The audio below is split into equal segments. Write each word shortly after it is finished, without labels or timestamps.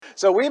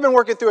So we've been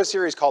working through a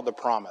series called The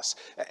Promise,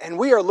 and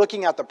we are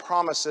looking at the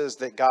promises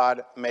that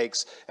God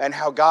makes and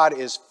how God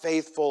is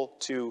faithful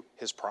to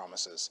his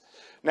promises.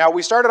 Now,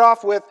 we started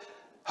off with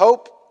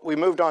hope. We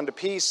moved on to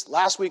peace.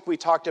 Last week we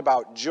talked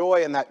about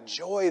joy, and that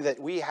joy that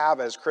we have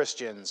as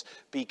Christians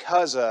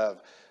because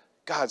of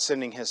God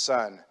sending his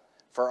son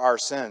for our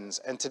sins.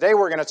 And today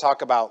we're going to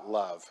talk about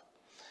love.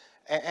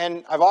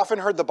 And I've often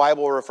heard the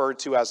Bible referred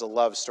to as a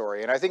love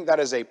story, and I think that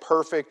is a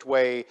perfect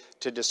way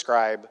to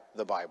describe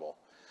the Bible.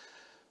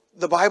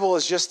 The Bible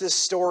is just this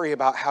story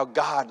about how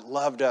God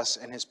loved us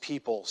and his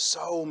people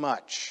so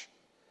much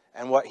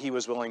and what he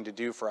was willing to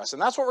do for us.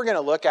 And that's what we're going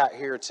to look at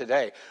here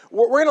today.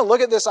 We're going to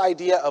look at this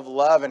idea of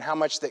love and how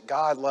much that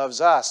God loves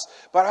us,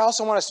 but I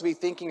also want us to be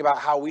thinking about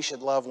how we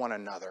should love one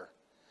another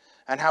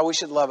and how we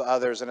should love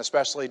others, and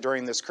especially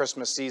during this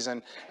Christmas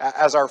season,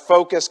 as our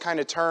focus kind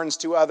of turns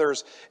to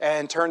others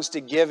and turns to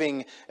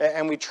giving,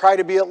 and we try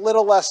to be a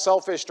little less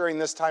selfish during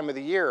this time of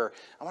the year.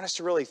 I want us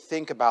to really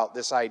think about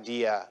this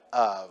idea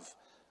of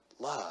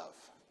love,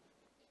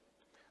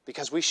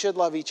 because we should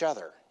love each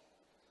other.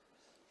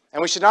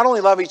 And we should not only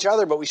love each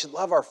other, but we should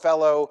love our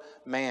fellow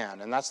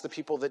man. And that's the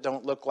people that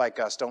don't look like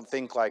us, don't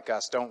think like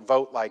us, don't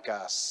vote like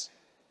us.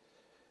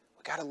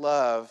 We got to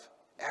love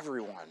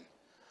everyone.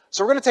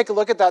 So we're going to take a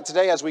look at that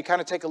today as we kind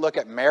of take a look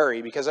at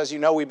Mary, because as you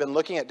know, we've been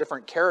looking at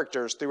different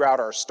characters throughout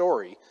our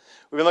story.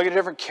 We've been looking at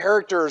different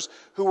characters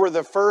who were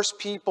the first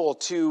people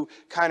to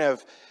kind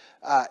of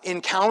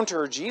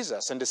encounter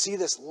Jesus and to see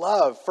this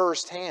love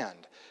firsthand.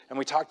 And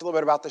we talked a little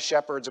bit about the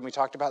shepherds, and we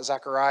talked about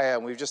Zechariah,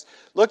 and we've just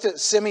looked at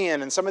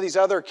Simeon and some of these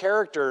other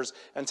characters,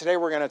 and today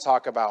we're going to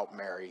talk about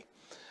Mary.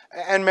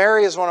 And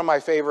Mary is one of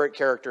my favorite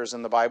characters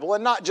in the Bible,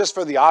 and not just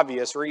for the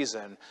obvious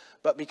reason,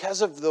 but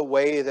because of the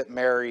way that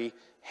Mary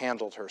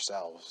handled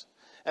herself,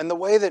 and the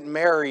way that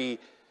Mary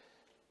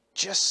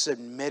just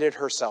submitted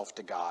herself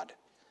to God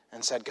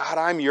and said, God,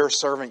 I'm your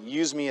servant,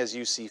 use me as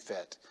you see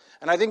fit.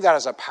 And I think that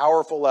is a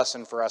powerful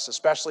lesson for us,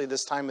 especially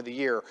this time of the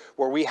year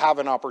where we have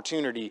an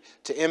opportunity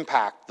to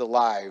impact the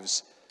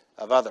lives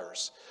of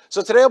others.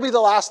 So today will be the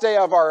last day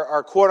of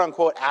our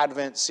quote-unquote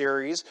Advent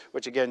series,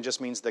 which again just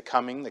means the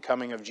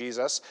coming of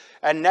Jesus.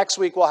 And next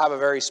week we'll have a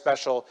very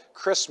special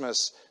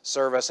Christmas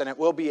service, and it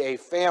will be a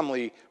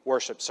family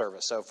worship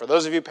service. So for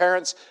those of you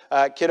parents,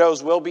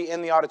 kiddos will be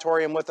in the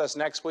auditorium with us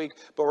next week,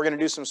 but we're going to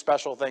do some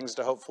special things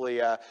to hopefully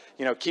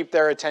keep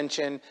their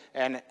attention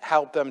and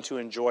help them to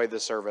enjoy the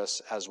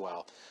service as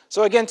well.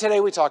 So again, today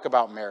we talk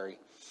about Mary.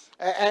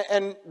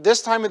 And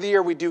this time of the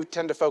year, we do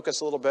tend to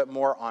focus a little bit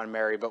more on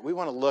Mary, but we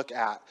want to look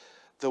at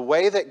the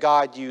way that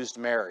God used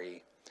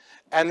Mary.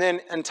 And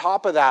then on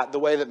top of that, the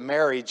way that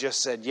Mary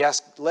just said,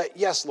 yes,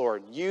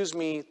 Lord, use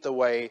me the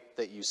way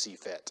that you see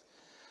fit.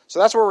 So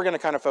that's where we're going to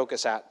kind of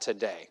focus at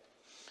today.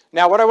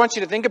 Now, what I want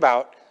you to think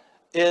about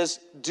is,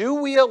 do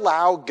we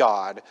allow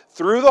God,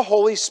 through the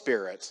Holy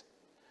Spirit,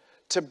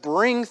 to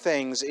bring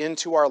things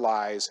into our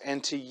lives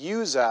and to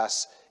use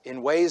us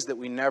in ways that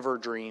we never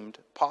dreamed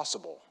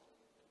possible?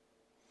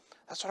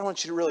 That's what I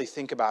want you to really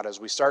think about as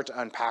we start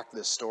to unpack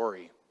this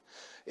story.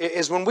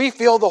 Is when we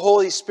feel the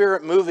Holy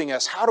Spirit moving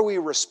us, how do we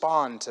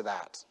respond to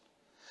that?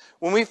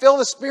 When we feel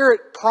the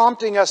Spirit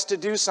prompting us to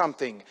do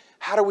something,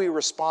 how do we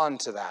respond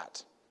to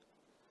that?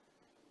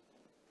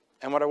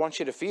 And what I want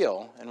you to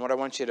feel, and what I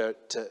want you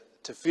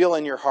to feel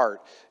in your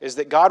heart, is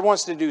that God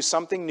wants to do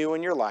something new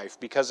in your life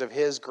because of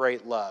his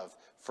great love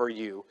for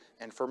you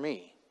and for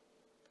me.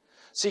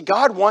 See,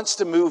 God wants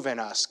to move in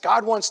us.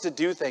 God wants to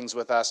do things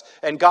with us,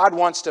 and God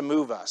wants to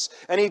move us.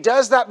 And he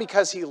does that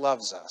because he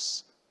loves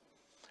us.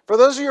 For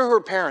those of you who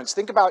are parents,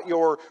 think about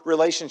your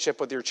relationship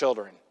with your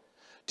children.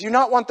 Do you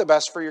not want the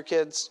best for your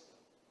kids?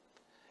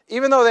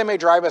 Even though they may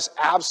drive us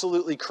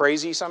absolutely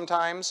crazy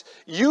sometimes,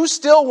 you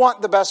still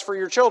want the best for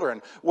your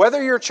children.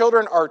 Whether your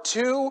children are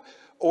 2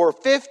 or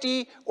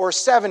 50 or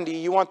 70,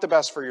 you want the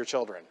best for your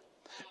children.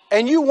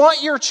 And you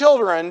want your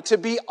children to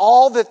be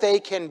all that they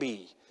can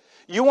be.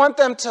 You want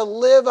them to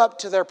live up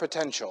to their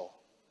potential.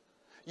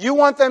 You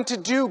want them to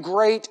do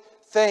great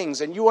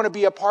things, and you want to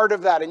be a part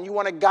of that, and you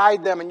want to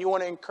guide them, and you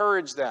want to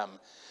encourage them.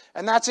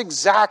 And that's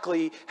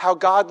exactly how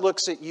God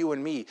looks at you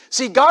and me.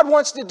 See, God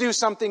wants to do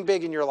something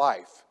big in your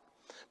life.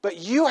 But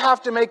you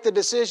have to make the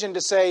decision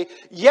to say,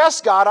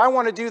 yes, God, I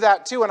want to do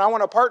that too, and I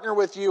want to partner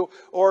with you.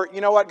 Or, you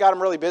know what, God,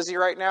 I'm really busy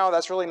right now.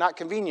 That's really not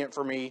convenient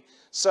for me.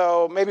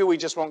 So maybe we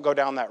just won't go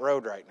down that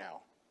road right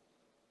now.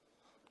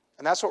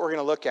 And that's what we're going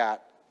to look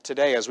at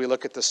today as we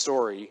look at the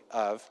story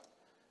of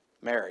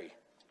Mary.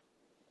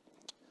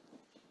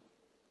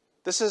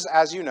 This is,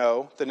 as you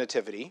know, the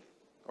Nativity,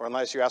 or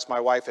unless you ask my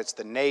wife, it's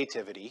the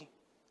Nativity.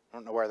 I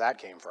don't know where that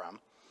came from.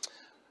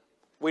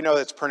 We know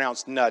it's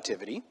pronounced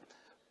nativity.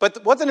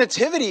 But what the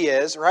Nativity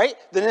is, right?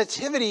 The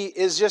Nativity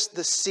is just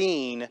the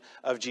scene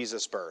of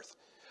Jesus' birth.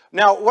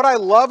 Now, what I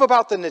love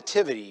about the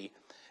Nativity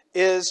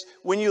is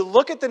when you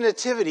look at the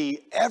Nativity,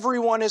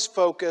 everyone is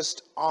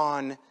focused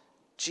on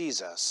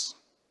Jesus.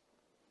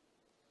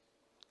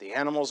 The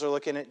animals are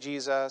looking at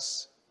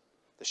Jesus.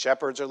 The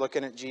shepherds are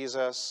looking at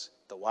Jesus.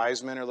 The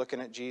wise men are looking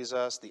at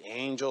Jesus. The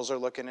angels are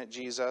looking at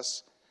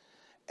Jesus.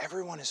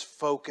 Everyone is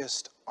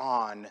focused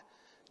on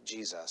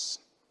Jesus.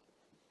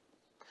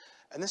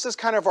 And this is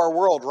kind of our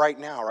world right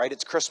now, right?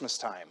 It's Christmas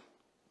time,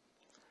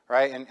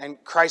 right?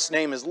 And Christ's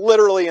name is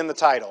literally in the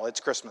title. It's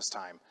Christmas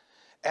time.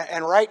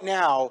 And right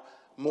now,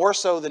 more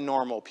so than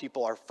normal,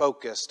 people are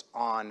focused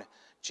on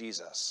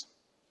Jesus.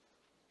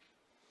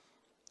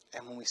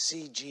 And when we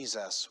see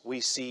Jesus,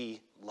 we see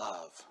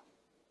love.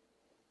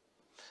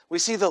 We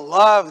see the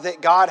love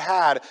that God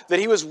had, that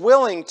he was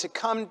willing to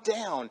come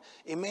down.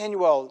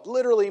 Emmanuel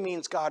literally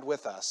means God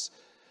with us.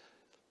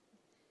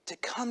 To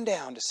come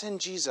down, to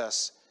send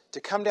Jesus, to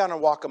come down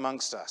and walk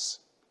amongst us.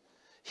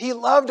 He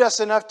loved us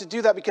enough to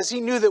do that because he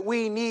knew that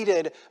we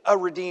needed a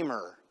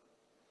Redeemer.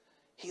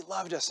 He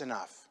loved us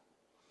enough.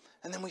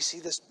 And then we see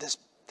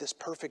this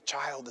perfect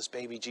child, this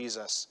baby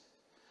Jesus,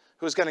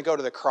 who's going to go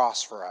to the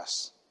cross for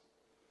us.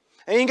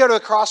 And he didn't go to the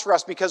cross for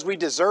us because we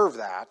deserve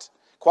that.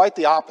 Quite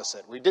the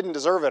opposite. We didn't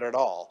deserve it at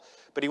all.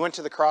 But he went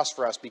to the cross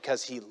for us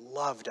because he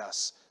loved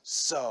us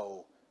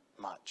so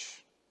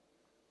much.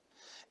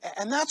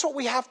 And that's what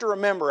we have to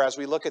remember as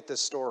we look at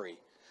this story.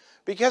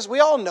 Because we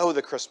all know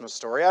the Christmas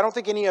story. I don't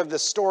think any of the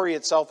story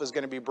itself is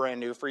going to be brand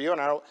new for you. And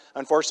I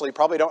unfortunately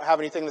probably don't have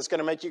anything that's going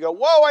to make you go,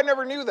 whoa, I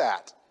never knew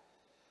that.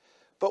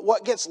 But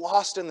what gets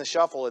lost in the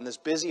shuffle in this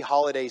busy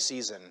holiday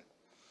season,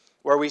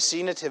 where we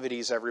see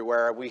nativities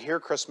everywhere, we hear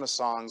Christmas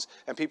songs,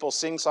 and people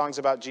sing songs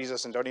about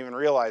Jesus and don't even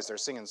realize they're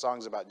singing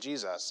songs about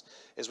Jesus,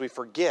 is we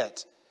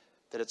forget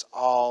that it's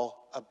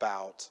all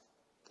about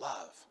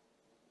love.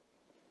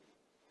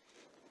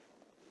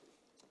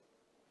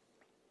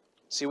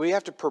 See, we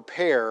have to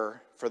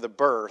prepare for the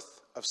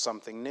birth of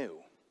something new.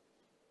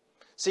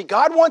 See,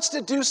 God wants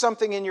to do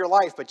something in your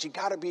life, but you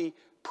got to be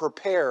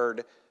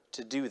prepared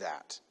to do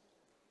that.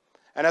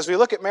 And as we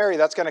look at Mary,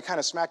 that's going to kind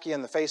of smack you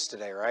in the face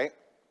today, right?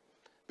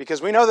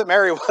 Because we know that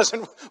Mary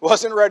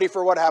wasn't ready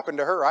for what happened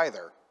to her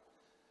either.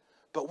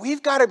 But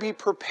we've got to be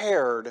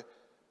prepared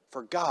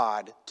for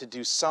God to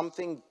do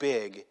something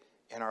big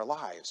in our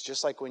lives,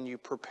 just like when you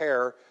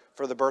prepare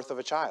for the birth of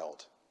a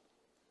child.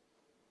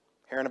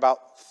 Here in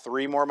about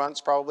 3 more months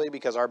probably,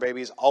 because our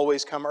babies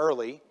always come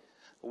early,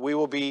 we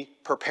will be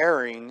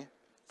preparing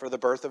for the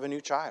birth of a new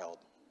child.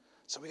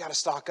 So we got to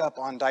stock up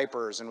on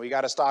diapers, and we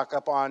got to stock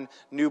up on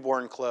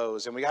newborn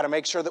clothes, and we got to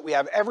make sure that we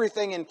have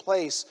everything in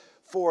place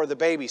for the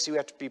baby. So we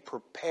have to be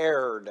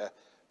prepared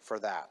for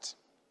that.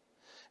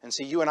 And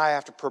see, you and I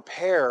have to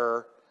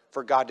prepare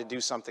for God to do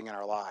something in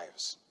our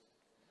lives.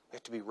 We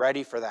have to be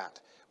ready for that.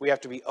 We have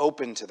to be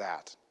open to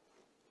that.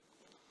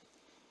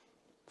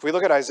 If we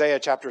look at Isaiah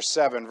chapter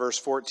 7, verse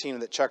 14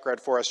 that Chuck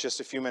read for us just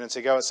a few minutes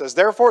ago, it says,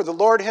 "Therefore the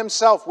Lord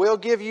himself will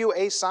give you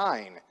a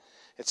sign."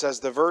 It says,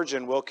 "The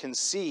virgin will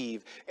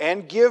conceive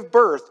and give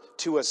birth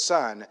to a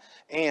son,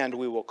 and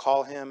we will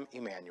call him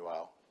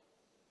Emmanuel."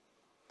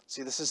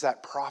 See, this is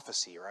that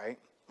prophecy, right?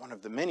 One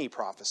of the many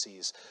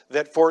prophecies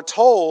that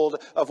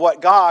foretold of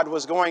what God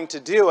was going to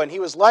do. And he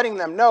was letting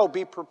them know,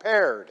 be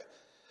prepared.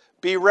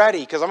 Be ready,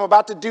 because I'm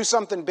about to do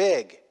something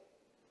big.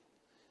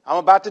 I'm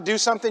about to do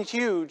something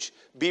huge.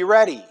 Be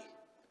ready.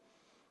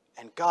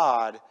 And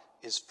God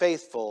is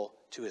faithful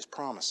to his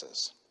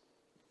promises.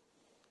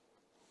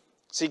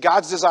 See,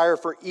 God's desire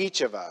for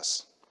each of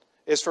us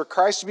is for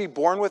Christ to be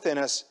born within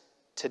us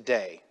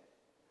today.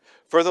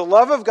 For the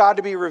love of God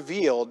to be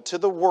revealed to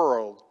the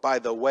world by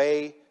the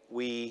way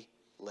we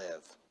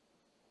live.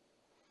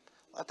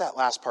 Let that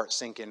last part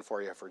sink in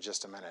for you for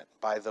just a minute.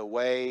 By the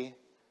way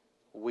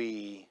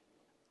we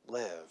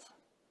live.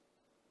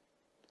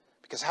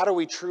 Because how do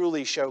we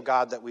truly show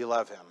God that we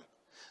love him?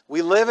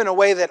 We live in a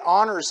way that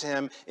honors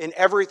him in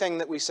everything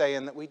that we say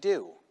and that we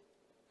do.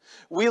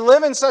 We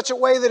live in such a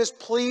way that is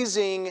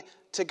pleasing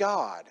to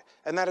God.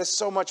 And that is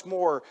so much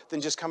more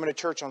than just coming to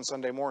church on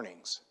Sunday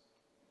mornings.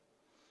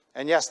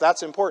 And yes,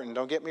 that's important,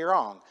 don't get me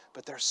wrong.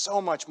 But there's so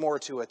much more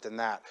to it than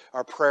that.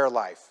 Our prayer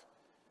life,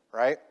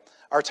 right?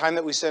 Our time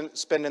that we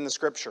spend in the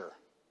Scripture.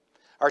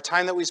 Our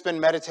time that we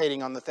spend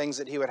meditating on the things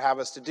that he would have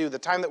us to do. The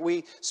time that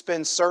we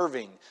spend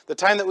serving. The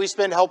time that we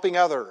spend helping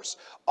others.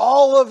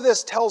 All of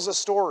this tells a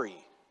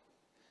story.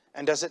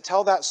 And does it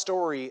tell that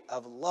story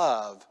of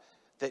love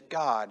that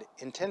God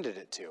intended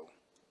it to?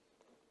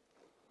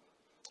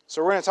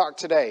 So we're going to talk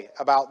today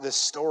about this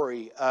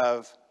story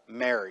of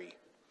Mary.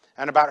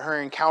 And about her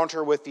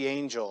encounter with the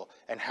angel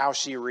and how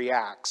she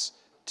reacts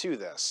to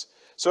this.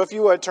 So if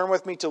you would, turn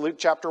with me to Luke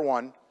chapter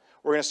 1.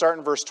 We're going to start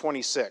in verse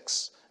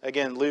 26.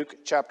 Again, Luke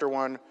chapter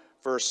 1,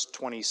 verse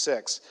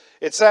 26.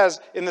 It says,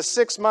 "In the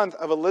 6th month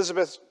of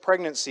Elizabeth's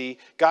pregnancy,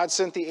 God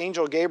sent the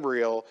angel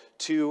Gabriel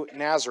to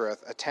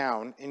Nazareth, a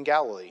town in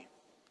Galilee.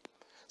 It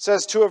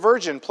says, to a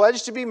virgin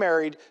pledged to be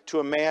married to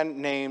a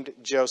man named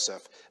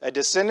Joseph, a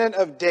descendant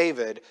of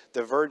David.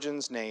 The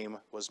virgin's name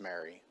was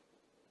Mary."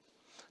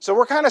 So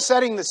we're kind of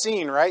setting the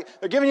scene, right?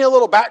 They're giving you a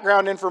little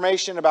background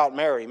information about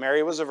Mary.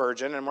 Mary was a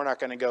virgin, and we're not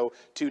going to go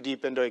too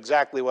deep into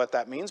exactly what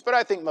that means, but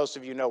I think most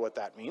of you know what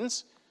that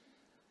means.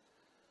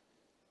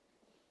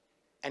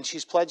 And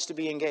she's pledged to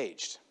be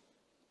engaged.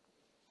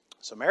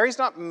 So Mary's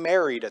not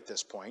married at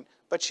this point,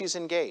 but she's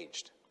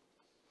engaged.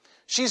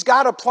 She's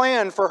got a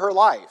plan for her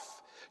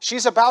life.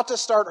 She's about to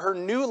start her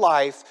new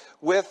life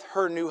with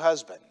her new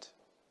husband.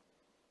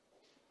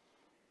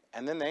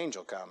 And then the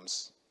angel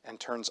comes and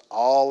turns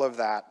all of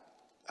that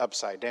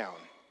upside down.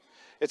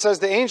 It says,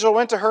 the angel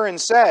went to her and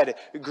said,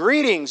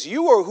 "Greetings,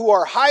 you who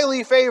are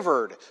highly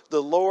favored.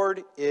 The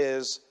Lord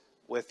is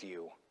with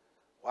you."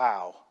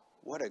 Wow,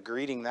 what a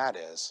greeting that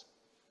is.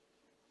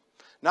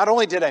 Not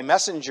only did a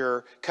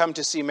messenger come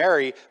to see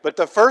Mary, but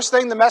the first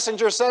thing the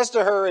messenger says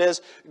to her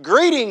is,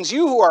 "Greetings,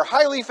 you who are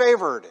highly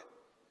favored.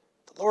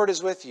 The Lord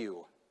is with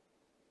you."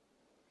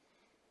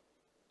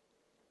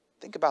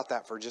 Think about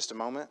that for just a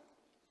moment.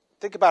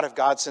 Think about if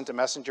God sent a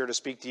messenger to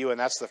speak to you and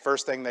that's the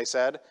first thing they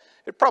said.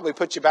 It'd probably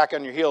put you back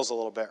on your heels a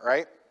little bit,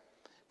 right?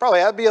 Probably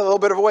that'd be a little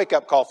bit of a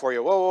wake-up call for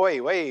you. Whoa,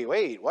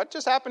 wait. What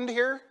just happened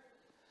here?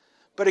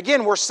 But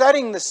again, we're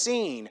setting the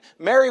scene.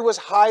 Mary was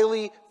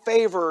highly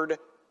favored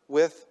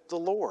with the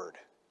Lord.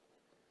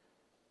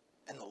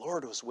 And the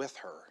Lord was with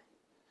her.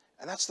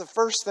 And that's the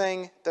first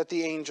thing that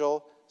the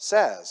angel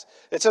says.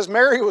 It says,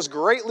 Mary was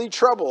greatly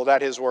troubled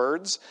at his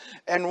words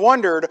and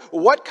wondered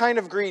what kind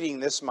of greeting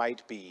this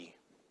might be.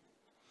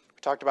 We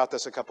talked about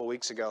this a couple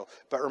weeks ago.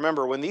 But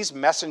remember, when these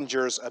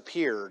messengers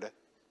appeared,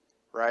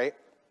 right?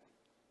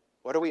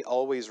 What do we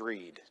always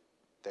read?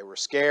 They were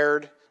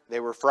scared, they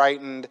were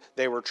frightened,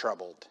 they were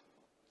troubled.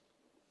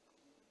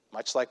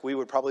 Much like we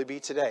would probably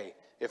be today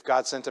if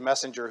God sent a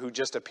messenger who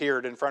just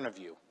appeared in front of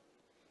you.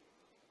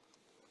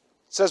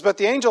 It says, but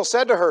the angel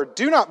said to her,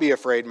 "Do not be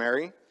afraid,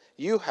 Mary.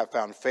 You have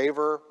found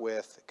favor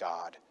with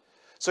God."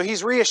 So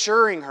he's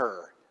reassuring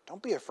her.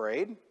 Don't be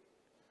afraid.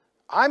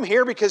 I'm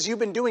here because you've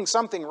been doing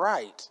something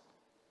right.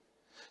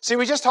 See,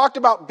 we just talked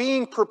about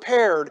being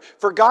prepared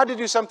for God to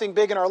do something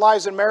big in our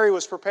lives, and Mary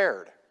was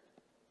prepared.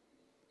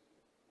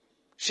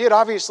 She had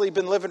obviously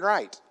been living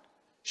right.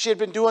 She had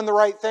been doing the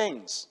right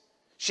things.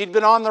 She'd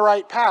been on the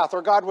right path,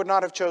 or God would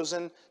not have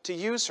chosen to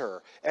use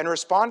her and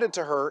responded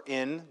to her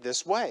in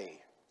this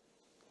way.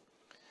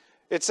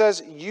 It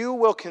says, "You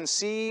will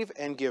conceive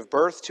and give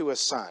birth to a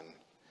son,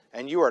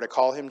 and you are to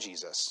call him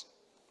Jesus."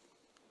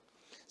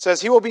 It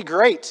says, "He will be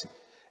great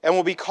and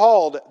will be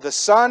called the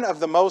Son of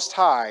the Most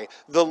High.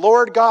 The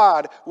Lord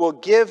God will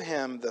give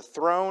him the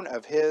throne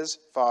of his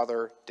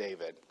father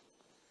David.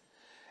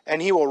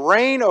 And he will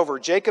reign over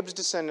Jacob's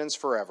descendants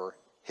forever.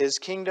 His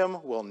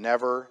kingdom will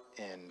never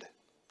end."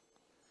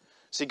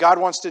 See, God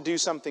wants to do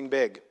something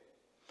big.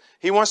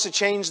 He wants to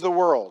change the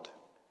world.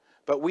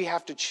 But we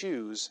have to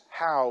choose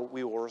how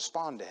we will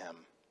respond to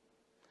him.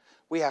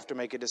 We have to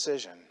make a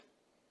decision.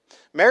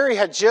 Mary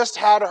had just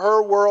had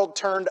her world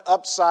turned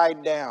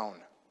upside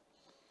down.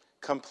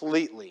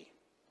 Completely.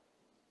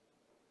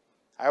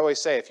 I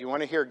always say, if you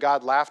want to hear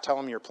God laugh, tell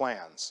him your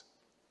plans.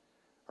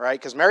 Right?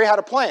 Because Mary had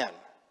a plan.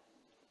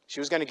 She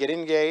was going to get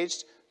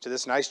engaged to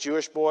this nice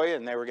Jewish boy,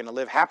 and they were going to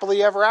live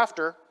happily ever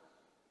after.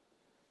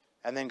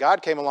 And then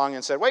God came along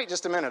and said, "Wait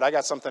just a minute, I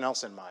got something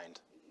else in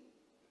mind."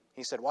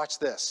 He said, "Watch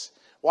this.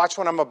 Watch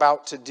what I'm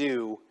about to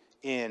do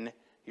in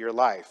your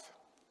life."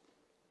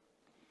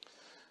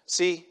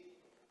 See,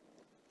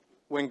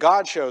 when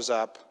God shows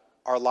up,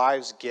 our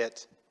lives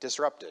get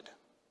disrupted.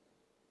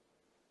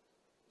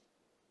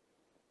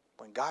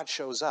 When God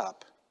shows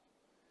up,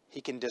 he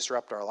can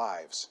disrupt our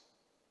lives.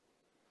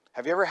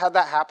 Have you ever had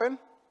that happen?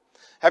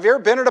 Have you ever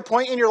been at a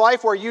point in your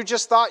life where you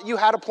just thought you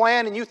had a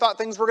plan and you thought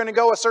things were going to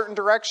go a certain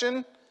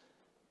direction?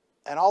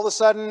 And all of a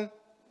sudden,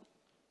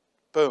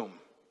 boom,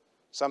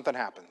 something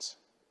happens.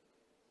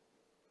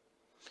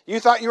 You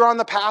thought you were on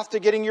the path to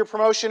getting your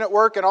promotion at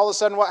work, and all of a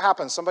sudden what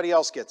happens? Somebody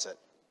else gets it.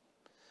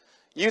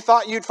 You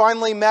thought you'd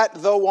finally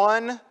met the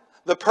one,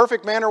 the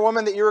perfect man or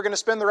woman that you were going to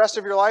spend the rest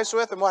of your lives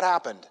with, and what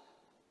happened?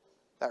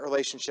 That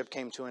relationship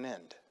came to an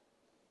end.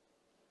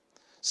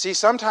 See,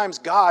 sometimes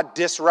God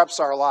disrupts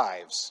our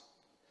lives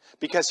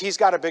because he's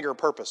got a bigger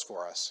purpose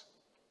for us.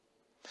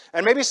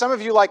 And maybe some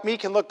of you, like me,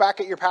 can look back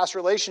at your past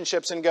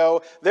relationships and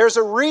go, there's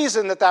a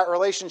reason that that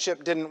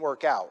relationship didn't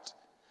work out,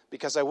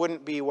 because I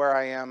wouldn't be where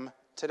I am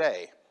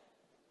today.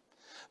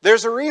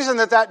 There's a reason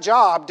that that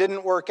job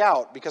didn't work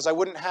out, because I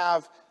wouldn't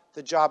have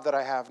the job that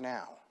I have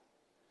now.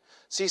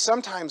 See,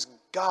 sometimes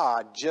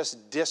God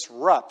just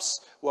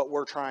disrupts what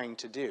we're trying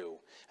to do.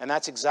 And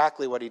that's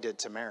exactly what he did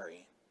to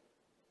Mary.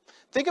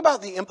 Think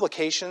about the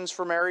implications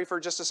for Mary for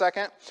just a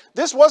second.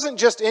 This wasn't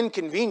just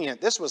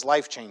inconvenient, this was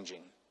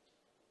life-changing.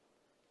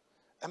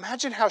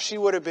 Imagine how she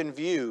would have been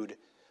viewed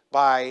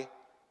by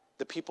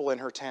the people in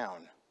her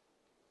town.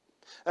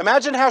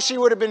 Imagine how she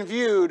would have been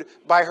viewed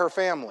by her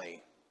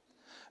family.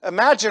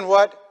 Imagine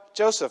what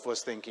Joseph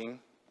was thinking.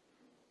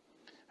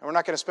 And we're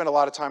not going to spend a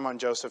lot of time on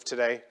Joseph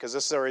today, because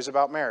this story is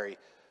about Mary.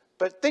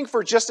 But think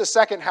for just a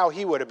second how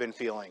he would have been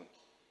feeling.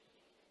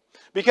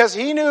 Because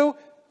he knew,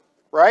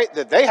 right,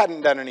 that they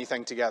hadn't done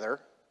anything together.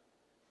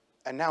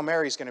 And now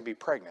Mary's going to be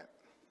pregnant.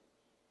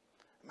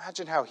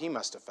 Imagine how he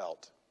must have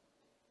felt.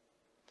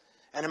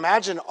 And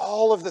imagine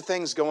all of the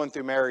things going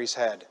through Mary's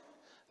head.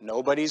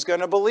 Nobody's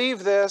going to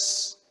believe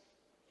this.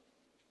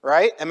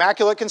 Right?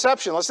 Immaculate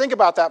conception. Let's think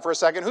about that for a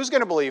second. Who's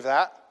going to believe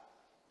that?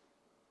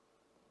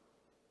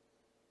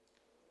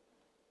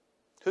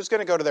 Who's going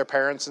to go to their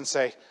parents and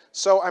say,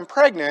 so I'm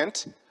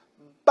pregnant,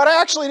 but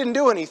I actually didn't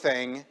do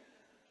anything.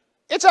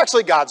 It's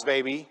actually God's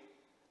baby.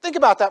 Think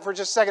about that for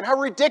just a second. How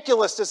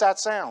ridiculous does that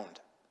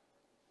sound?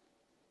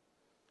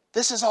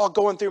 This is all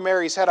going through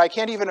Mary's head. I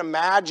can't even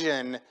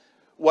imagine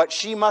what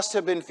she must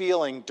have been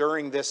feeling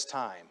during this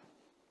time,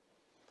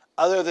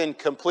 other than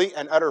complete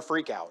and utter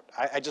freak out.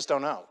 I just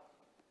don't know.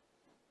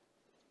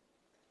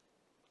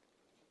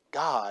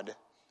 God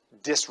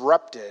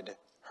disrupted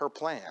her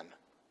plan.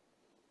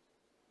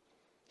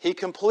 He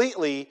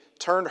completely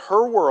turned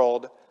her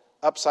world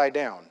upside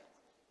down.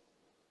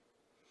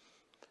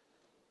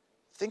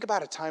 Think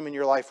about a time in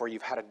your life where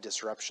you've had a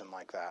disruption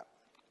like that.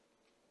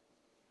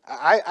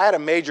 I had a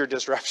major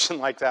disruption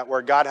like that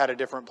where God had a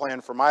different plan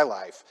for my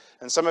life.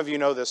 And some of you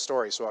know this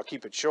story, so I'll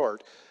keep it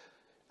short.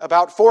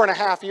 About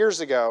 4.5 years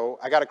ago,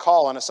 I got a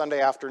call on a Sunday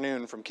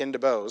afternoon from Ken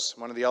DeBose,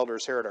 one of the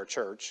elders here at our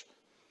church.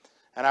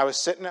 And I was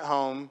sitting at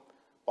home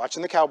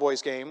watching the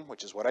Cowboys game,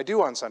 which is what I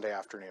do on Sunday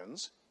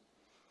afternoons.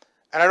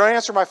 And I don't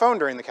answer my phone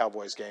during the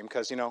Cowboys game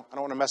because, I don't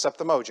want to mess up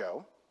the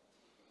mojo.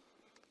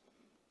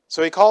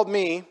 So he called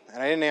me,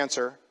 and I didn't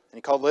answer. And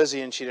he called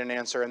Lizzie, and she didn't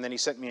answer. And then he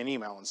sent me an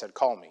email and said,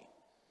 call me.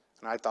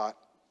 And I thought,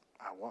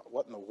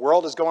 what in the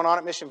world is going on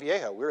at Mission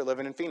Viejo? We were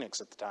living in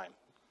Phoenix at the time.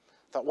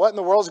 I thought, what in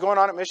the world is going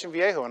on at Mission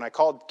Viejo? And I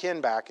called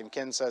Ken back, and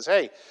Ken says,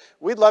 hey,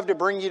 we'd love to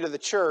bring you to the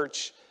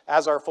church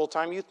as our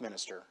full-time youth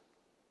minister.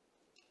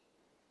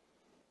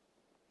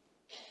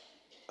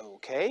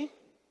 Okay.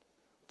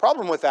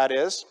 Problem with that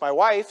is, my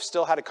wife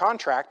still had a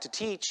contract to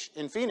teach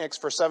in Phoenix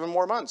for 7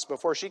 more months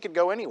before she could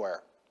go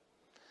anywhere.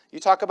 You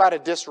talk about a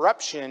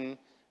disruption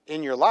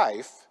in your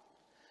life.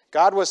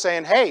 God was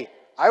saying, hey,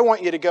 I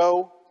want you to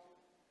go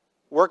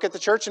work at the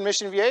church in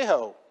Mission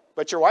Viejo,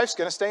 but your wife's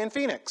going to stay in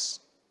Phoenix.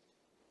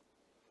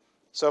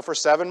 So for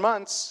 7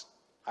 months,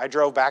 I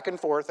drove back and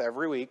forth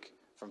every week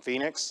from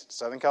Phoenix to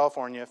Southern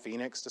California,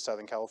 Phoenix to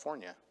Southern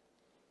California.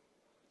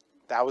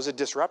 That was a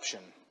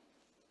disruption.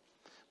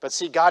 But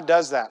see, God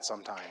does that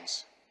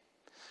sometimes.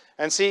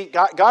 And see,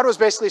 God was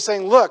basically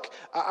saying, look,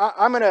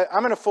 I'm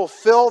going to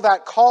fulfill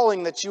that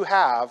calling that you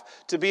have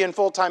to be in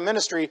full-time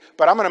ministry,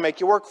 but I'm going to make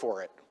you work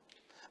for it.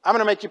 I'm going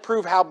to make you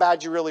prove how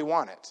bad you really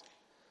want it.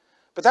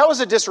 But that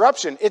was a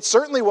disruption. It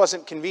certainly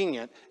wasn't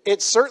convenient.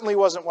 It certainly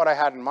wasn't what I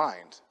had in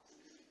mind.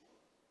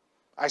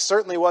 I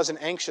certainly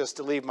wasn't anxious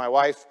to leave my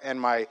wife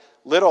and my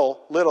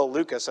little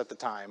Lucas at the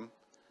time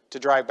to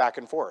drive back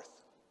and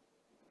forth.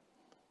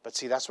 But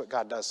see, that's what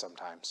God does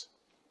sometimes.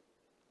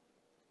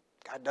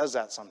 God does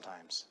that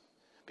sometimes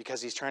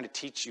because he's trying to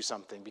teach you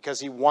something, because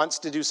he wants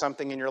to do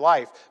something in your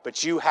life,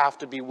 but you have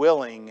to be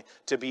willing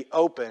to be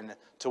open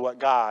to what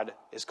God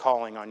is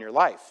calling on your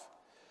life.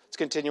 Let's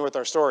continue with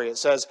our story. It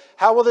says,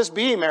 how will this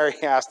be, Mary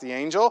asked the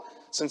angel,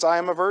 since I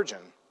am a virgin?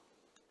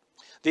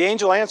 The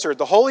angel answered,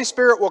 the Holy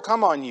Spirit will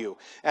come on you,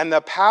 and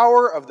the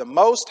power of the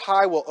Most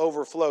High will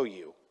overflow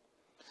you.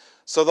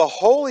 So the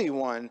Holy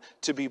One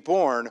to be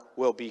born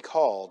will be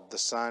called the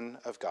Son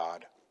of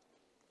God.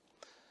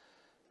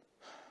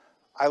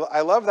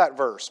 I love that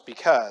verse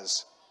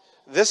because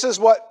this is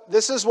what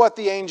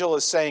the angel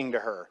is saying to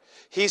her.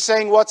 He's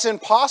saying what's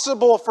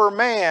impossible for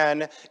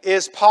man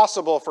is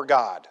possible for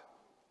God.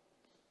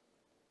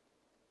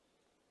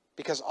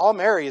 Because all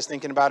Mary is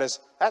thinking about is,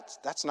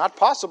 that's not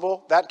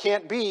possible. That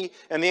can't be.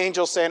 And the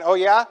angel's saying, oh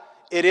yeah,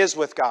 it is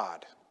with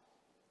God.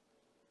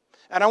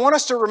 And I want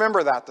us to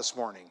remember that this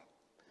morning.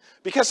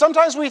 Because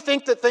sometimes we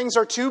think that things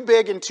are too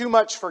big and too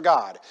much for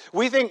God.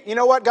 We think, you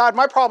know what, God,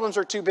 my problems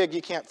are too big,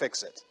 you can't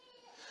fix it.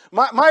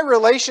 My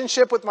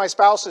relationship with my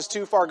spouse is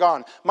too far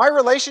gone. My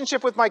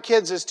relationship with my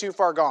kids is too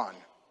far gone.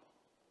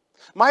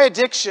 My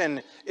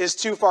addiction is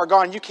too far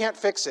gone. You can't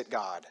fix it,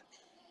 God.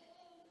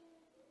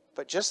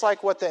 But just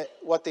like what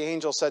the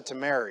angel said to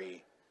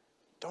Mary,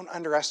 don't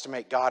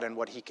underestimate God and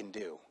what he can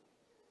do.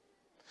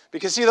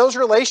 Because see, those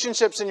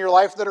relationships in your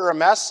life that are a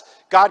mess,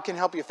 God can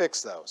help you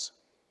fix those.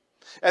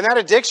 And that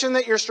addiction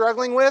that you're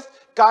struggling with,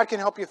 God can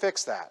help you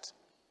fix that.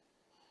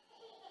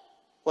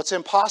 What's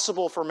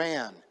impossible for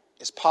man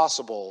is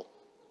possible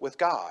with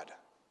God.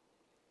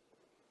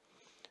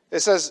 It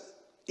says,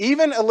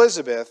 even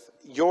Elizabeth,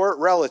 your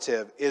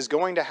relative, is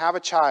going to have a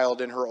child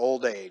in her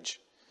old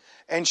age.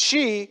 And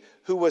she,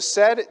 who was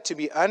said to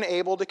be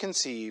unable to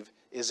conceive,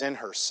 is in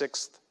her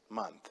 6th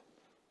month.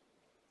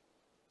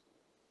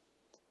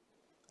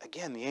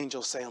 Again, the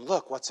angel's saying,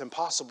 look, what's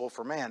impossible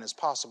for man is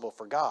possible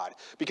for God.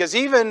 Because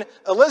even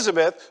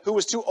Elizabeth, who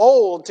was too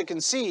old to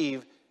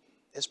conceive,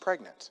 is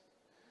pregnant.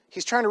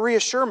 He's trying to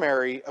reassure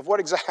Mary of what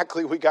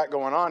exactly we got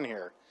going on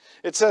here.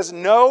 It says,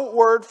 no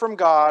word from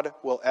God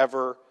will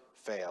ever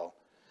fail.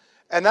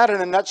 And that in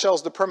a nutshell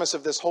is the premise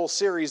of this whole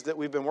series that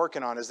we've been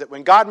working on, is that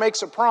when God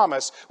makes a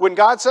promise, when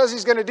God says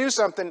he's going to do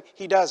something,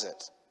 he does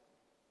it.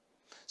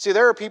 See,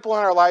 there are people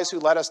in our lives who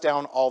let us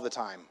down all the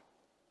time.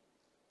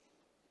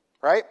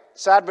 Right?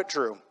 Sad but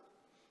true.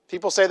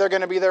 People say they're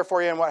going to be there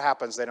for you, and what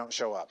happens? They don't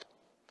show up.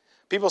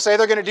 People say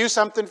they're going to do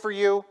something for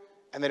you,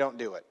 and they don't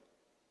do it.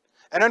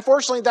 And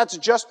unfortunately, that's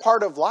just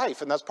part of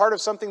life, and that's part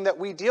of something that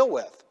we deal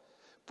with,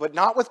 but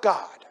not with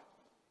God.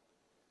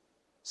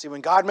 See,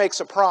 when God makes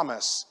a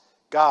promise,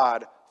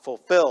 God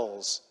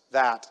fulfills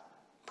that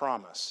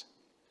promise.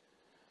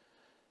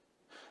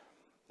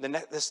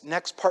 This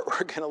next part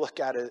we're going to look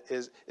at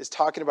is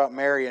talking about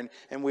Mary,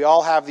 and we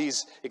all have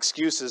these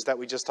excuses that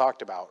we just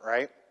talked about,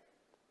 right?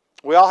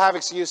 We all have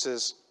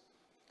excuses.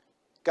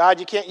 God,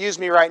 you can't use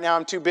me right now.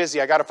 I'm too busy.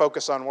 I got to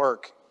focus on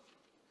work.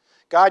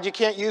 God, you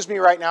can't use me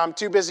right now. I'm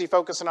too busy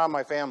focusing on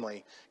my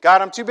family.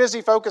 God, I'm too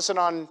busy focusing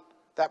on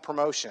that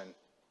promotion.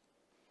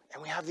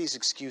 And we have these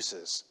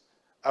excuses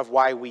of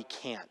why we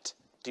can't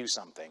do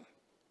something.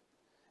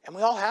 And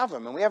we all have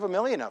them, and we have a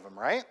million of them,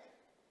 right?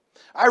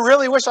 I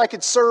really wish I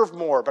could serve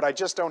more, but I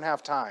just don't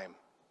have time.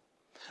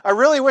 I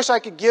really wish I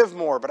could give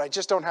more, but I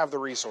just don't have the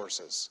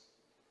resources.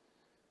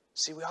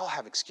 See, we all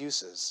have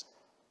excuses.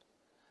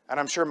 And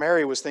I'm sure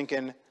Mary was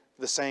thinking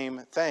the same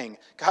thing.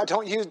 God,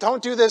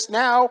 don't do this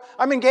now.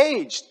 I'm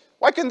engaged.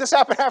 Why couldn't this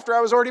happen after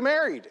I was already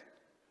married?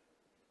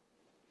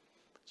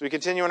 As we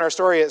continue in our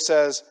story, it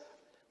says,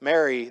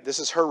 Mary, this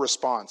is her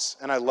response,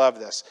 and I love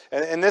this.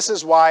 And this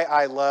is why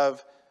I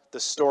love the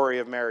story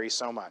of Mary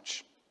so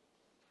much.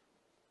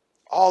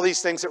 All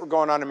these things that were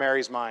going on in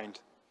Mary's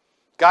mind.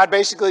 God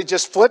basically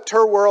just flipped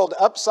her world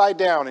upside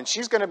down, and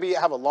she's going to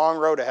have a long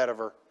road ahead of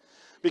her.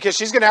 Because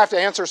she's going to have to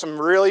answer some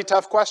really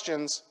tough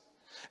questions.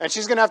 And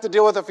she's going to have to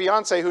deal with a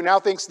fiancé who now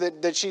thinks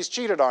that she's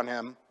cheated on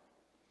him.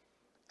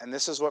 And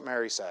this is what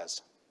Mary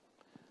says.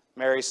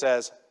 Mary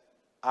says,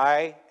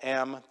 I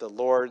am the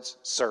Lord's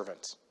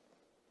servant.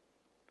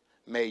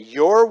 May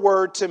your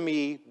word to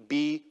me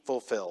be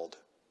fulfilled.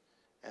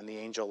 And the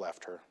angel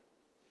left her.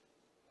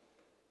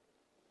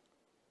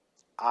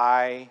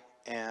 I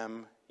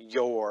am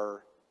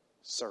your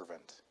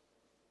servant.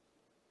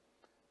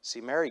 See,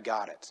 Mary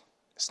got it.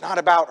 It's not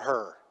about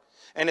her.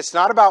 And it's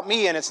not about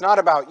me, and it's not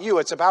about you.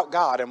 It's about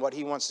God and what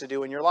he wants to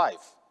do in your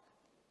life.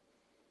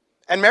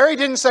 And Mary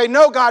didn't say,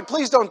 no, God,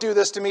 please don't do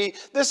this to me.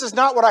 This is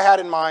not what I had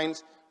in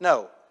mind.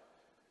 No.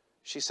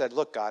 She said,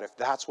 look, God, if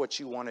that's what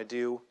you want to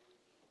do,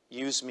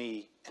 use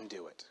me and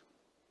do it.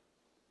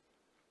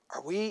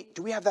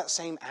 Do we have that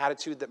same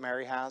attitude that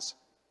Mary has?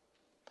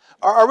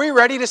 Are we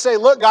ready to say,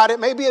 look, God, it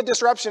may be a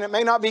disruption, it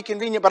may not be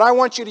convenient, but I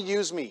want you to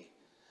use me.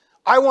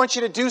 I want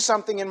you to do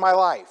something in my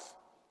life.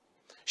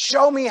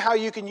 Show me how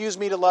you can use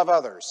me to love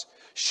others.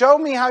 Show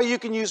me how you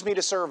can use me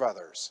to serve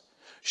others.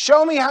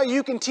 Show me how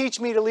you can teach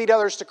me to lead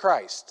others to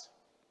Christ.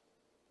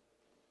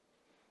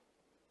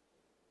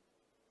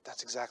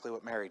 That's exactly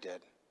what Mary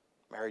did.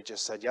 Mary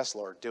just said, yes,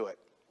 Lord, do it.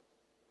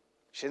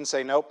 She didn't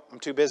say, nope, I'm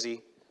too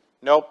busy.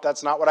 Nope,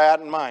 that's not what I had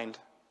in mind.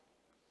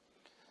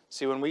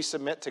 See, when we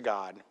submit to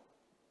God,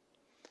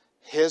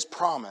 his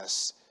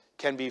promise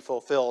can be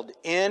fulfilled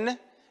in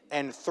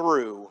and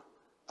through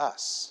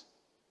us.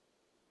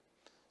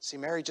 See,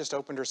 Mary just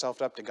opened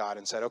herself up to God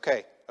and said,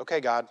 okay,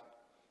 God,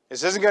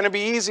 this isn't going to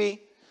be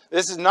easy.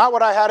 This is not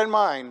what I had in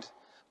mind.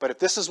 But if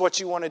this is what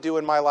you want to do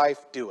in my life,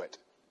 do it.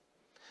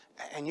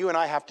 And you and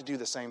I have to do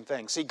the same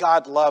thing. See,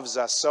 God loves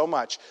us so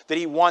much that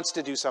he wants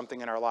to do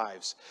something in our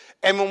lives.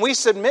 And when we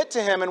submit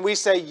to him and we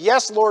say,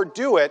 yes, Lord,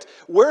 do it,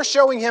 we're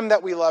showing him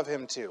that we love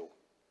him too.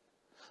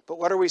 But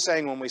what are we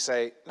saying when we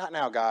say, not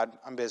now, God,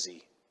 I'm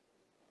busy.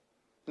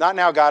 Not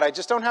now, God, I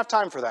just don't have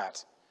time for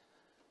that.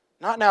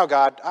 Not now,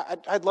 God,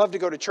 I'd love to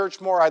go to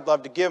church more, I'd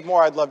love to give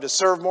more, I'd love to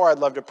serve more, I'd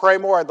love to pray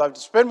more, I'd love to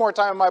spend more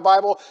time in my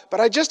Bible, but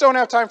I just don't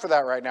have time for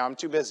that right now, I'm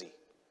too busy.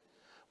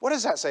 What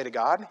does that say to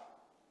God?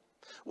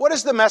 What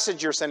is the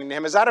message you're sending to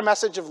him? Is that a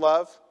message of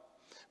love?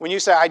 When you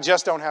say, I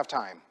just don't have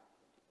time.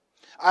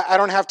 I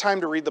don't have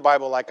time to read the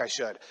Bible like I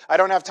should. I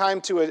don't have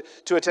time to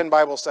attend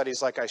Bible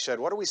studies like I should.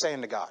 What are we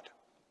saying to God?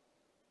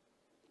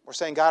 We're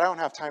saying, God, I don't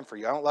have time for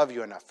you. I don't love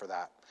you enough for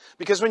that.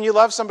 Because when you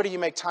love somebody, you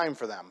make time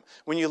for them.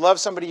 When you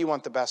love somebody, you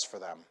want the best for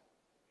them.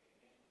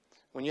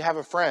 When you have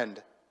a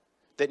friend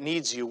that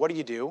needs you, what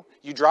do?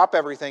 You drop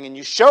everything and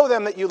you show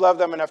them that you love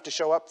them enough to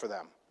show up for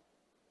them.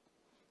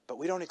 But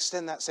we don't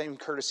extend that same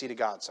courtesy to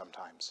God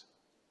sometimes.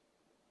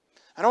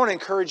 I want to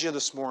encourage you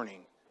this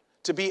morning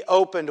to be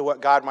open to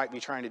what God might be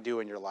trying to do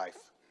in your life.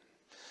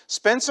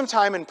 Spend some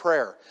time in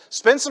prayer.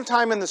 Spend some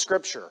time in the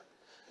Scripture.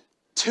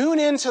 Tune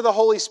into the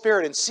Holy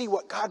Spirit and see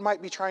what God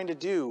might be trying to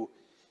do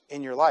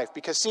in your life.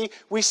 Because see,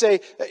 we say,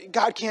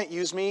 God can't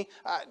use me.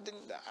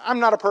 I'm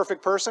not a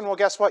perfect person. Well,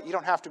 guess what? You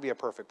don't have to be a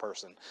perfect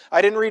person.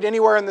 I didn't read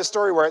anywhere in this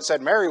story where it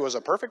said Mary was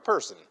a perfect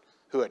person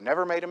who had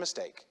never made a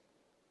mistake.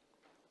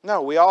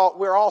 No,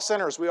 we're all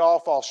sinners. We all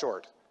fall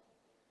short.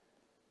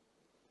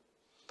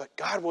 But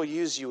God will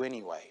use you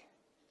anyway.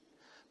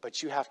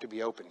 But you have to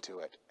be open to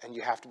it, and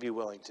you have to be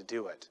willing to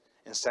do it.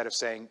 Instead of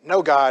saying,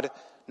 no, God,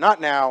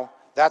 not now.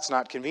 That's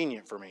not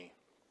convenient for me.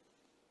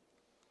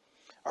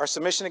 Our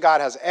submission to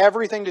God has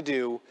everything to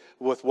do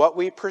with what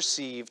we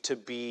perceive to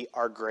be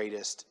our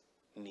greatest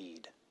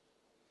need.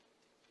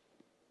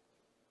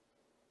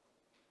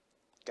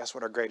 Guess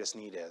what our greatest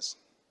need is?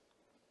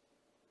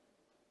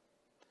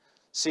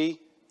 See,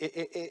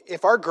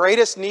 if our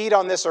greatest need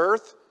on this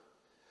earth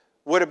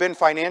would have been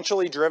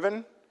financially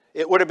driven,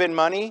 it would have been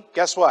money,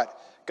 guess what?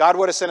 God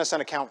would have sent us an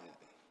accountant.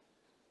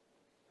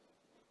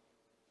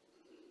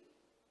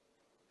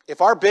 If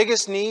our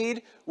biggest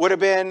need would have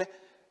been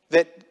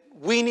that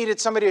we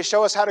needed somebody to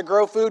show us how to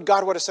grow food,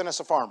 God would have sent us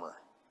a farmer.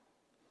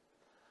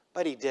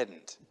 But he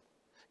didn't.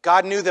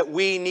 God knew that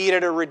we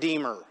needed a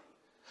redeemer.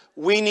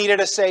 We needed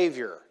a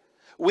savior.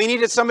 We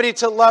needed somebody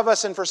to love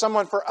us and for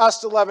us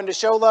to love and to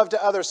show love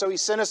to others, so he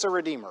sent us a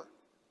redeemer.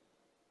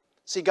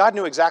 See, God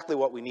knew exactly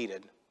what we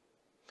needed.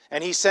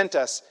 And he sent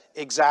us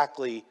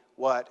exactly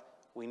what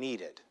we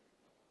needed.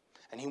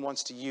 And he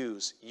wants to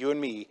use you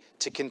and me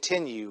to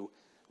continue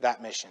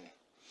that mission.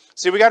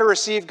 See, we got to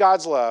receive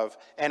God's love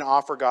and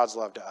offer God's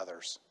love to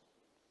others.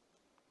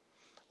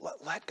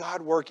 Let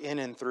God work in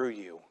and through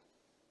you.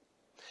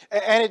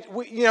 And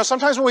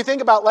sometimes when we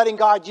think about letting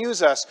God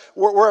use us,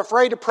 we're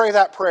afraid to pray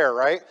that prayer,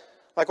 right?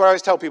 Like what I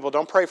always tell people,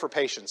 don't pray for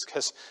patience,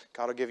 because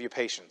God will give you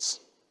patience,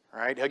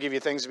 right? He'll give you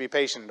things to be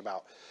patient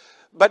about.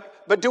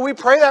 But do we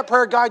pray that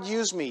prayer, God,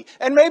 use me?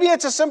 And maybe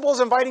it's as simple as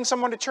inviting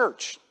someone to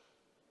church.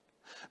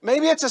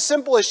 Maybe it's as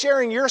simple as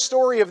sharing your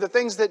story of the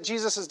things that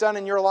Jesus has done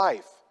in your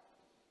life.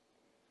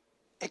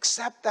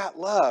 Accept that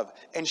love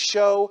and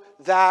show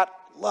that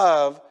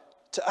love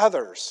to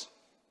others.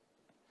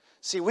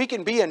 See, we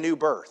can be a new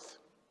birth.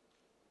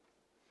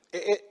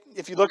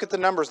 If you look at the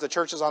numbers, the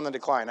church is on the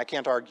decline. I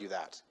can't argue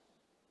that.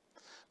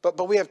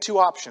 But we have two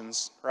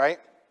options, right?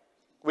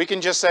 We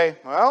can just say,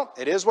 well,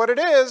 it is what it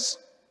is.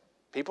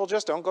 People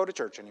just don't go to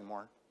church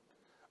anymore.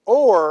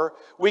 Or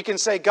we can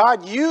say,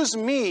 God, use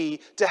me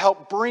to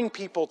help bring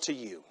people to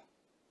you.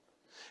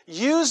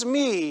 Use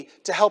me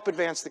to help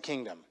advance the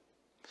kingdom.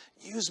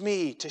 Use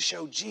me to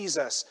show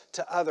Jesus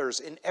to others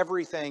in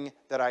everything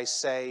that I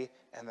say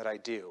and that I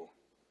do.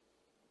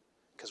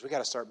 Because we got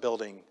to start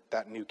building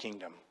that new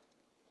kingdom.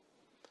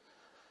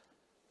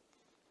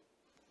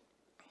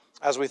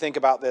 As we think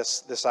about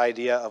this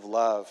idea of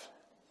love,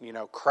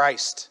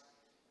 Christ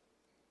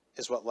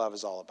is what love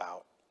is all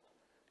about.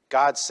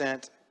 God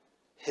sent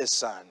his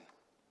son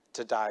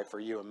to die for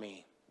you and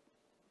me.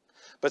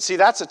 But see,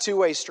 that's a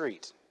two-way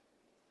street.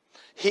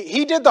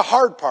 He did the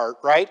hard part,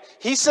 right?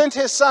 He sent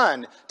his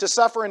son to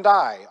suffer and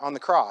die on the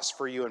cross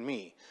for you and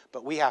me.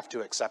 But we have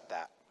to accept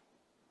that.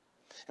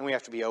 And we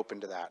have to be open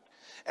to that.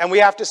 And we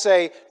have to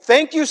say,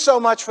 thank you so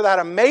much for that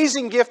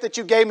amazing gift that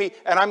you gave me,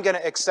 and I'm going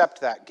to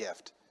accept that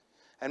gift.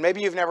 And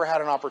maybe you've never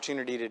had an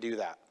opportunity to do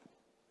that.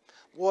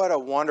 What a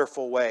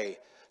wonderful way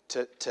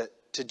to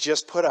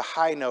just put a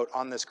high note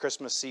on this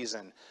Christmas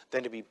season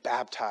than to be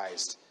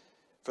baptized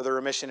for the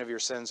remission of your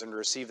sins and to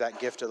receive that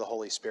gift of the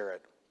Holy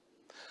Spirit.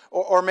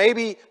 Or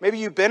maybe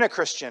you've been a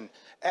Christian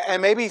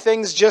and maybe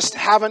things just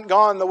haven't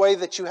gone the way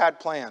that you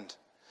had planned.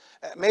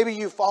 Maybe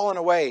you've fallen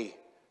away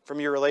from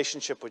your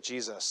relationship with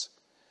Jesus.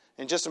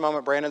 In just a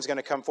moment, Brandon's going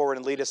to come forward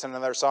and lead us in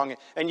another song.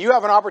 And you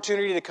have an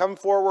opportunity to come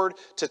forward,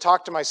 to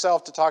talk to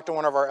myself, to talk to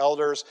one of our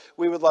elders.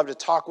 We would love to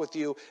talk with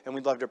you, and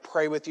we'd love to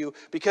pray with you,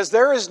 because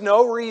there is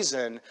no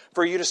reason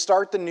for you to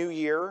start the new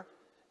year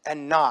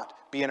and not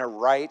be in a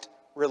right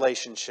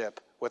relationship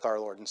with our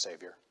Lord and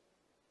Savior.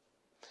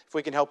 If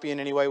we can help you in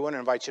any way, we want to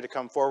invite you to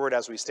come forward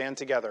as we stand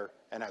together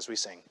and as we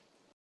sing.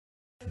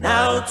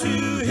 Now to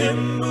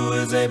him who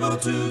is able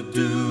to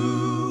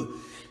do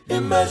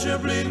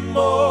immeasurably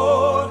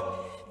more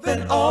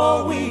than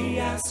all we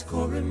ask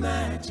or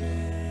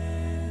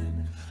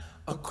imagine,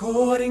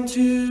 according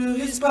to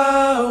his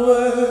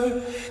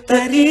power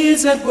that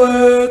is at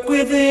work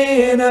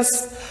within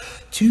us.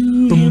 To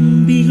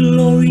him be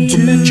glory, to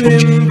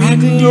him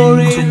be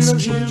glory in the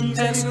church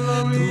and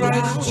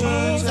throughout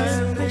Jesus,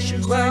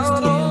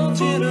 throughout all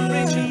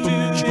generations.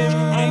 To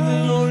him be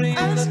glory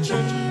in the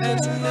church and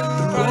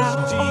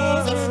throughout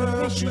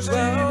Jesus,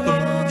 throughout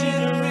all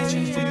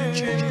generations. To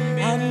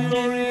him be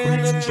glory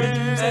in the church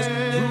and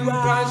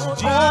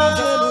throughout all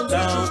generations.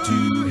 Now to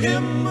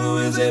him who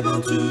is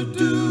able to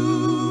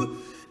do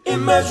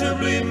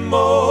immeasurably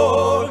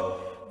more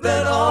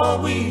than all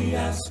we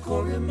ask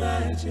or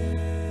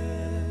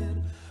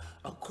imagine,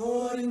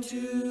 according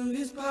to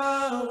his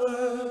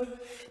power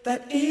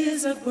that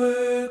is at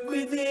work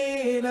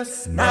within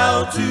us.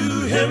 Now to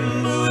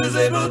him who is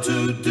able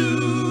to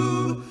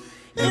do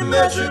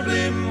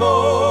immeasurably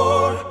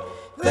more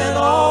than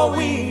all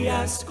we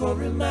ask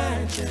or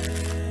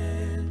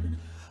imagine,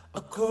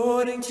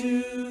 according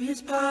to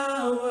his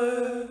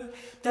power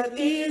that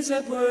is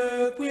at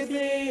work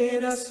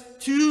within us.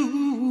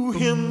 To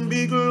him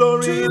be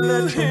glory in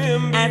the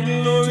church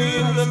and glory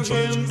in the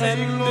church and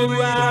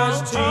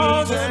throughout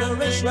all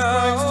generations.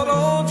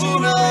 All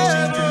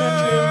generations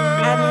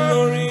and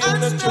glory in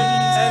the church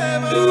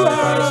and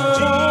throughout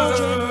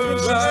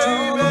Jesus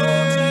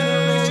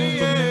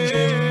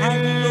and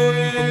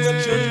glory in the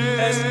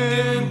church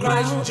and in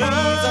Christ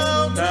Jesus.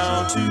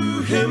 Now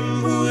to him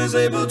who is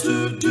able to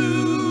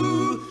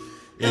do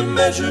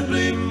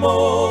immeasurably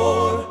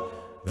more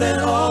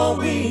than all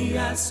we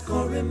ask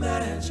or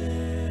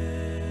imagine,